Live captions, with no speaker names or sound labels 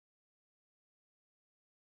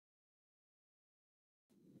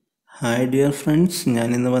Hi dear friends,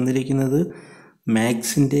 ഞാനിന്ന് വന്നിരിക്കുന്നത്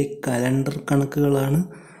മാത്സിൻ്റെ calendar കണക്കുകളാണ്.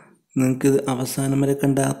 നിങ്ങൾക്ക് അവസാനം വരെ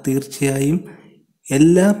കണ്ടാൽ തീർച്ചയായും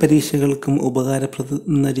എല്ലാ പരീക്ഷകൾക്കും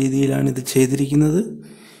ഉപകാരപ്പെടുന്ന രീതിയിലാണ് ഇത് ചെയ്തിരിക്കുന്നത്.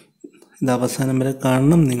 ഇത് അവസാനം വരെ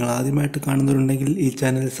കാണണം. നിങ്ങൾ ആദ്യമായിട്ട് കാണുന്നവരുണ്ടെങ്കിൽ ഈ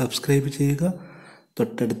ചാനൽ സബ്സ്ക്രൈബ് ചെയ്യുക,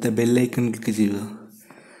 തൊട്ടടുത്ത ബെല്ലൈക്കൺ ക്ലിക്ക് ചെയ്യുക.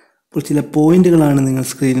 ഇപ്പോൾ ചില പോയിന്റുകളാണ് നിങ്ങൾ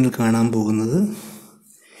സ്ക്രീനിൽ കാണാൻ പോകുന്നത്.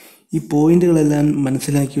 ഈ പോയിന്റുകളെല്ലാം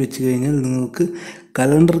മനസ്സിലാക്കി വെച്ച് കഴിഞ്ഞാൽ നിങ്ങൾക്ക്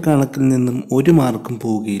കലണ്ടർ കണക്കിൽ നിന്നും ഒരു മാർക്കും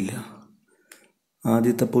പോവുകയില്ല.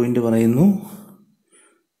 ആദ്യത്തെ പോയിന്റ് പറയുന്നു,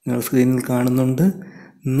 നിങ്ങൾ സ്ക്രീനിൽ കാണുന്നുണ്ട്,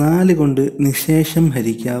 4 കൊണ്ട് നിശേഷം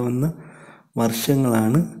ഹരിക്കാവുന്ന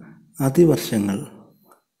വർഷങ്ങളാണ് അതിവർഷങ്ങൾ,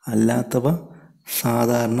 അല്ലാത്തവ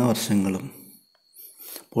സാധാരണ വർഷങ്ങളും.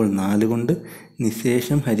 അപ്പോൾ 4 കൊണ്ട്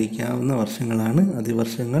നിശേഷം ഹരിക്കാവുന്ന വർഷങ്ങളാണ്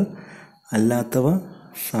അതിവർഷങ്ങൾ, അല്ലാത്തവ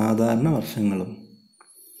സാധാരണ വർഷങ്ങളും.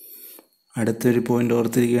 അടുത്തൊരു പോയിന്റ്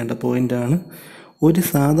ഓർത്തിരിക്കേണ്ട പോയിന്റാണ്, ഒരു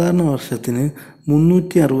സാധാരണ വർഷത്തിന്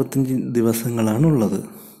 365 ദിവസങ്ങളാണുള്ളത്.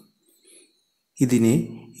 ഇതിനെ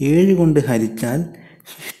 7 കൊണ്ട് ഹരിച്ചാൽ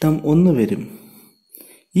ശിഷ്ടം 1 വരും.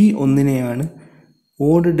 ഈ ഒന്നിനെയാണ്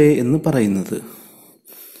ഓഡ് ഡേ എന്ന് പറയുന്നത്.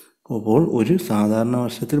 അപ്പോൾ ഒരു സാധാരണ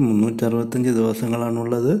വർഷത്തിൽ 365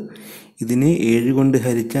 ദിവസങ്ങളാണുള്ളത്. ഇതിനെ 7 കൊണ്ട്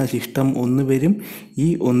ഹരിച്ചാൽ ശിഷ്ടം 1 വരും. ഈ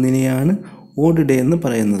ഒന്നിനെയാണ് ഓഡ് ഡേ എന്ന്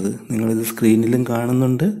പറയുന്നത്. നിങ്ങളിത് സ്ക്രീനിലും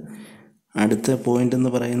കാണുന്നുണ്ട്. അടുത്ത പോയിന്റ് എന്ന്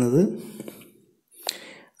പറയുന്നത്,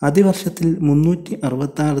 അതിവർഷത്തിൽ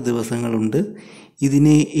 366 ദിവസങ്ങളുണ്ട്.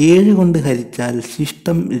 ഇതിനെ 7 കൊണ്ട് ഹരിച്ചാൽ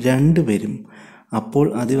ശിഷ്ടം 2 വരും. അപ്പോൾ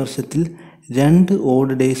അതിവർഷത്തിൽ 2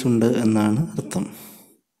 ഓഡ് ഡേയ്സ് ഉണ്ട് എന്നാണ് അർത്ഥം.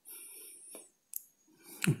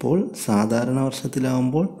 അപ്പോൾ സാധാരണ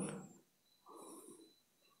വർഷത്തിലാവുമ്പോൾ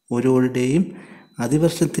ഒരു ഓഡ് ഡേയും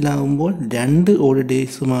അതിവർഷത്തിലാവുമ്പോൾ 2 ഓഡ്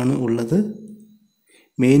ഡേയ്സുമാണ് ഉള്ളത്.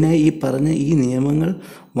 മെയിനായി ഈ പറഞ്ഞ ഈ നിയമങ്ങൾ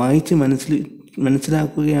വായിച്ച്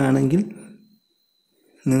മനസ്സിലാക്കുകയാണെങ്കിൽ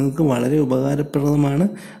നിങ്ങൾക്ക് വളരെ ഉപകാരപ്രദമാണ്.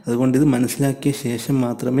 അതുകൊണ്ട് ഇത് മനസ്സിലാക്കിയ ശേഷം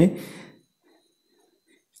മാത്രമേ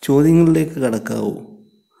ചോദ്യങ്ങളിലേക്ക് കടക്കാവൂ.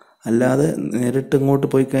 അല്ലാതെ നേരിട്ട് ഇങ്ങോട്ട്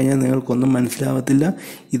പോയി കഴിഞ്ഞാൽ നിങ്ങൾക്കൊന്നും മനസ്സിലാവത്തില്ല.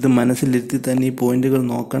 ഇത് മനസ്സിലിരുത്തി തന്നെ ഈ പോയിന്റുകൾ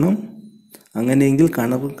നോക്കണം. അങ്ങനെയെങ്കിൽ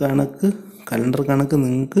കലണ്ടർ കണക്ക്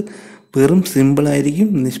നിങ്ങൾക്ക് വെറും സിമ്പിളായിരിക്കും,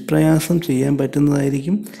 നിഷ്പ്രയാസം ചെയ്യാൻ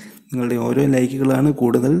പറ്റുന്നതായിരിക്കും. നിങ്ങളുടെ ഓരോ ലൈക്കുകളാണ്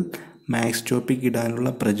കൂടുതൽ മാത്സ് ടോപ്പിക് ഇടാനുള്ള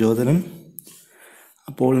പ്രചോദനം.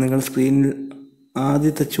 അപ്പോൾ നിങ്ങൾ സ്ക്രീനിൽ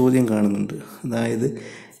ആദ്യത്തെ ചോദ്യം കാണുന്നുണ്ട്. അതായത്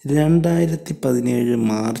 2017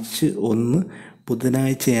 മാർച്ച് 1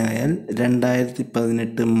 ബുധനാഴ്ചയായാൽ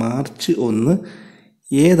 2018 മാർച്ച് 1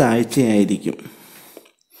 ഏതാഴ്ചയായിരിക്കും?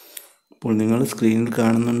 അപ്പോൾ നിങ്ങൾ സ്ക്രീനിൽ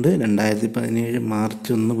കാണുന്നുണ്ട്, 2017 മാർച്ച്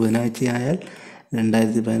 1 ബുധനാഴ്ചയായാൽ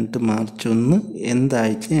 2018 മാർച്ച് 1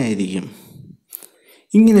 എന്താഴ്ചയായിരിക്കും?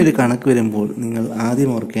 ഇങ്ങനൊരു കണക്ക് വരുമ്പോൾ നിങ്ങൾ ആദ്യം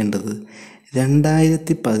ഓർക്കേണ്ടത്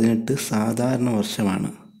 2018 സാധാരണ വർഷമാണ്.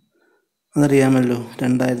 അതറിയാമല്ലോ,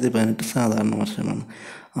 2018 സാധാരണ വർഷമാണ്.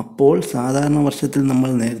 അപ്പോൾ സാധാരണ വർഷത്തിൽ നമ്മൾ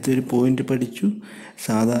നേരത്തെ ഒരു പോയിന്റ് പഠിച്ചു.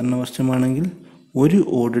 സാധാരണ വർഷമാണെങ്കിൽ ഒരു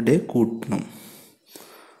ഓഡ് ഡേ കൂട്ടണം.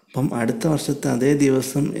 അപ്പം അടുത്ത വർഷത്തെ അതേ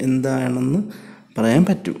ദിവസം എന്താണെന്ന് പറയാൻ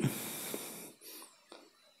പറ്റും.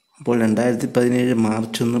 അപ്പോൾ 2017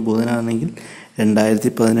 മാർച്ച് 1 ബുധനാണെങ്കിൽ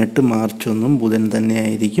 2018 മാർച്ച് 1 ബുധൻ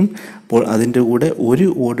തന്നെയായിരിക്കും. അപ്പോൾ അതിൻ്റെ കൂടെ ഒരു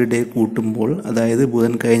ഓഡ് ഡേ കൂട്ടുമ്പോൾ, അതായത്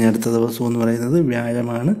ബുധൻ കഴിഞ്ഞ അടുത്ത ദിവസം എന്ന് പറയുന്നത്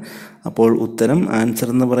വ്യാഴമാണ്. അപ്പോൾ ഉത്തരം, ആൻസർ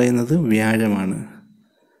എന്ന് പറയുന്നത് വ്യാഴമാണ്.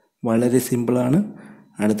 വളരെ സിമ്പിളാണ്.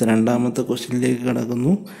 അടുത്ത രണ്ടാമത്തെ ക്വസ്റ്റ്യനിലേക്ക്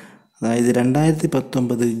കടക്കുന്നു. അതായത്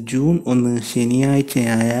 2019 ജൂൺ 1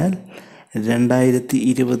 ശനിയാഴ്ചയായാൽ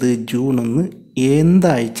 2020 ജൂൺ 1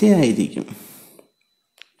 എന്താഴ്ചയായിരിക്കും?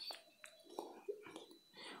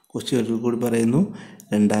 ക്വസ്റ്റ്യൻ കൂടി പറയുന്നു,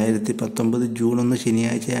 2019 ജൂൺ 1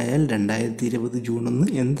 ശനിയാഴ്ചയായാൽ 2020 ജൂൺ 1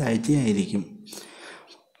 എന്താഴ്ചയായിരിക്കും?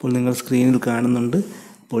 അപ്പോൾ നിങ്ങൾ സ്ക്രീനിൽ കാണുന്നുണ്ട്.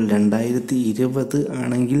 അപ്പോൾ 2020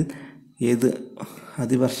 ആണെങ്കിൽ ഏത്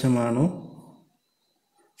അതിവർഷമാണോ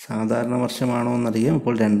സാധാരണ വർഷമാണോ എന്നറിയാം.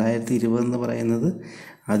 അപ്പോൾ 2020 എന്ന് പറയുന്നത്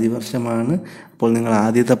അതിവർഷമാണ്. അപ്പോൾ നിങ്ങൾ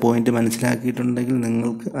ആദ്യത്തെ പോയിന്റ് മനസ്സിലാക്കിയിട്ടുണ്ടെങ്കിൽ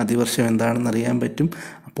നിങ്ങൾക്ക് അതിവർഷം എന്താണെന്ന് അറിയാൻ പറ്റും.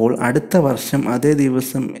 അപ്പോൾ അടുത്ത വർഷം അതേ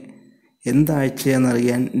ദിവസം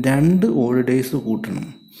എന്താഴ്ചയെന്നറിയാൻ 2 ഓഡ് ഡേയ്സ് കൂട്ടണം.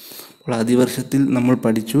 അപ്പോൾ അതിവർഷത്തിൽ നമ്മൾ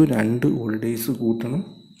പഠിച്ചു 2 ഓഡ് ഡേയ്സ് കൂട്ടണം.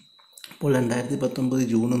 അപ്പോൾ 2019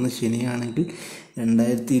 ജൂൺ 1 ശനിയാണെങ്കിൽ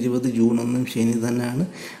 2020 ജൂൺ 1 ശനി തന്നെയാണ്.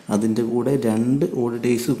 അതിൻ്റെ കൂടെ 2 ഓഡ്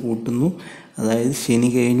ഡേയ്സ് കൂട്ടുന്നു. അതായത് ശനി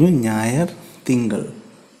കഴിഞ്ഞു ഞായർ, തിങ്കൾ.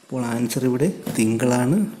 അപ്പോൾ ആൻസർ ഇവിടെ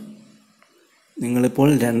തിങ്കളാണ്. നിങ്ങളിപ്പോൾ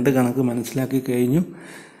 2 കണക്ക് മനസ്സിലാക്കി കഴിഞ്ഞു.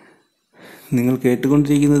 നിങ്ങൾ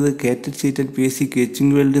കേട്ടുകൊണ്ടിരിക്കുന്നത് KTET PSC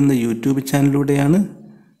കോച്ചിങ് വേൾഡ് എന്ന യൂട്യൂബ് ചാനലിലൂടെയാണ്.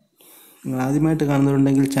 നിങ്ങൾ ആദ്യമായിട്ട്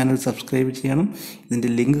കാണുന്നവരുണ്ടെങ്കിൽ ചാനൽ സബ്സ്ക്രൈബ് ചെയ്യണം. ഇതിൻ്റെ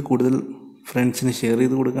ലിങ്ക് കൂടുതൽ ഫ്രണ്ട്സിന് ഷെയർ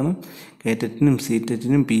ചെയ്ത് കൊടുക്കണം. KTETനും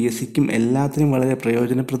CTETനും PSCക്കും എല്ലാത്തിനും വളരെ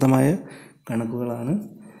പ്രയോജനപ്രദമായ കണക്കുകളാണ്.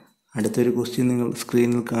 അടുത്തൊരു ക്വസ്റ്റ്യൻ നിങ്ങൾ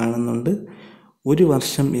സ്ക്രീനിൽ കാണുന്നുണ്ട്. ഒരു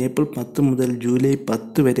വർഷം ഏപ്രിൽ 10 മുതൽ ജൂലൈ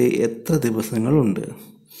 10 വരെ എത്ര ദിവസങ്ങളുണ്ട്?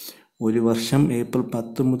 ഒരു വർഷം ഏപ്രിൽ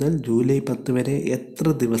 10 മുതൽ ജൂലൈ 10 വരെ എത്ര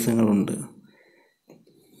ദിവസങ്ങളുണ്ട്?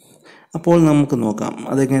 അപ്പോൾ നമുക്ക് നോക്കാം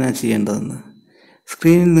അതെങ്ങനെയാണ് ചെയ്യേണ്ടതെന്ന്.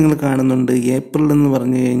 സ്ക്രീനിൽ നിങ്ങൾ കാണുന്നുണ്ട് ഏപ്രിൽ എന്ന്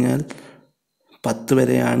പറഞ്ഞു കഴിഞ്ഞാൽ 10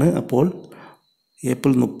 വരെയാണ്. അപ്പോൾ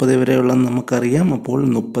ഏപ്രിൽ 30 വരെയുള്ളതെന്ന് നമുക്കറിയാം. അപ്പോൾ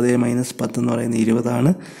 30 - 10 എന്ന് പറയുന്നത്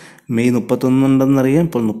 20ആണ്. മെയ് 31 ഉണ്ടെന്നറിയാം.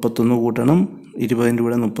 അപ്പോൾ 31 കൂട്ടണം. 20ൻ്റെ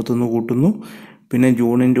കൂടെ 31 കൂട്ടുന്നു. പിന്നെ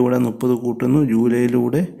ജൂണിൻ്റെ കൂടെ 30 കൂട്ടുന്നു.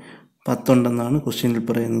 ജൂലൈയിലൂടെ 10 ഉണ്ടെന്നാണ് ക്വസ്റ്റ്യനിൽ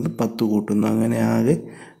പറയുന്നത്. 10 കൂട്ടുന്നു. അങ്ങനെ ആകെ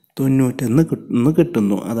 91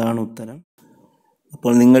 കിട്ടുന്നു. അതാണ് ഉത്തരം.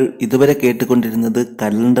 അപ്പോൾ നിങ്ങൾ ഇതുവരെ കേട്ടുകൊണ്ടിരുന്നത്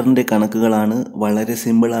കലണ്ടറിൻ്റെ കണക്കുകളാണ്. വളരെ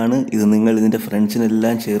സിമ്പിളാണ്. ഇത് നിങ്ങൾ ഇതിൻ്റെ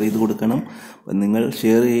ഫ്രണ്ട്സിനെല്ലാം ഷെയർ ചെയ്ത് കൊടുക്കണം. നിങ്ങൾ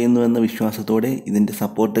ഷെയർ ചെയ്യുന്നുവെന്ന വിശ്വാസത്തോടെ ഇതിൻ്റെ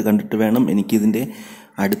സപ്പോർട്ട് കണ്ടിട്ട് വേണം എനിക്കിതിൻ്റെ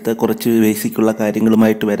അടുത്ത കുറച്ച് ബേസിക്കുള്ള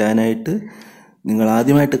കാര്യങ്ങളുമായിട്ട് വരാനായിട്ട്. നിങ്ങൾ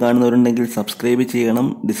ആദ്യമായിട്ട് കാണുന്നവരുണ്ടെങ്കിൽ സബ്സ്ക്രൈബ് ചെയ്യണം.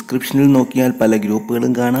 ഡിസ്ക്രിപ്ഷനിൽ നോക്കിയാൽ പല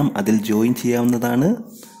ഗ്രൂപ്പുകളും കാണാം. അതിൽ ജോയിൻ ചെയ്യാവുന്നതാണ്.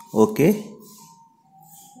 Okay,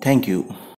 thank you.